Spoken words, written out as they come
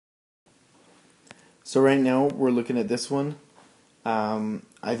So right now we're looking at this one.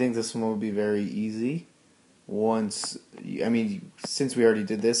 I think this one will be very easy. Since we already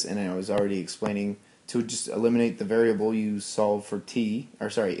did this and I was already explaining to just eliminate the variable you solve for t,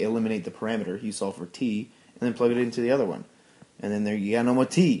 eliminate the parameter you solve for t, and then plug it into the other one. And then there you got no more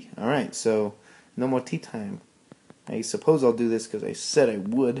t. Alright, so no more t time. I suppose I'll do this because I said I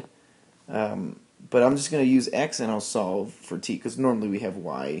would. But I'm just going to use x and I'll solve for t, because normally we have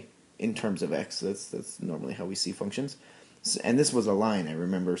y in terms of x. That's normally how we see functions. And this was a line, I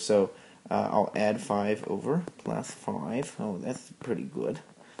remember. So I'll add 5 over plus 5. Oh, that's pretty good.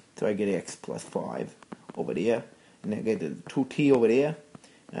 So I get x plus 5 over there. And I get the 2t over there.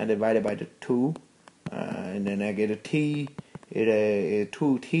 I divide it by the 2. And then I get a t.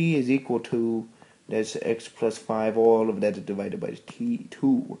 2t is equal to, that's x plus 5. All of that is divided by the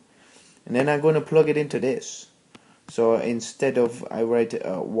 2. And then I'm going to plug it into this. So instead of, I write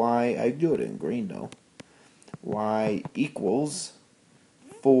y, I do it in green though. Y equals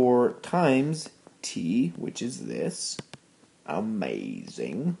 4 times t, which is this.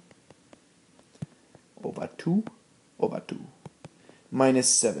 Amazing. Over 2, minus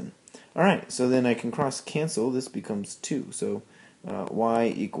 7. Alright, so then I can cross cancel. This becomes 2. So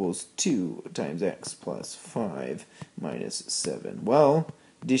y equals 2 times x plus 5 minus 7. Well,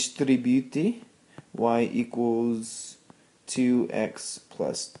 distribute y equals 2x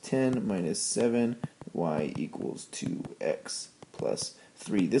plus 10 minus 7, y equals 2x plus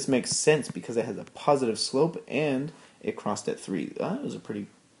 3. This makes sense because it has a positive slope and it crossed at 3. That was a pretty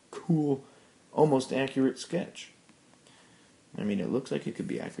cool, almost accurate sketch. I mean, it looks like it could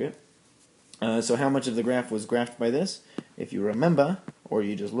be accurate. So how much of the graph was graphed by this? If you remember, or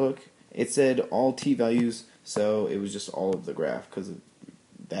you just look, it said all t values, so it was just all of the graph, because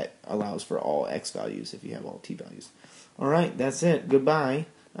that allows for all x values if you have all t values. Alright, that's it. Goodbye.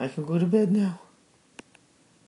 I can go to bed now.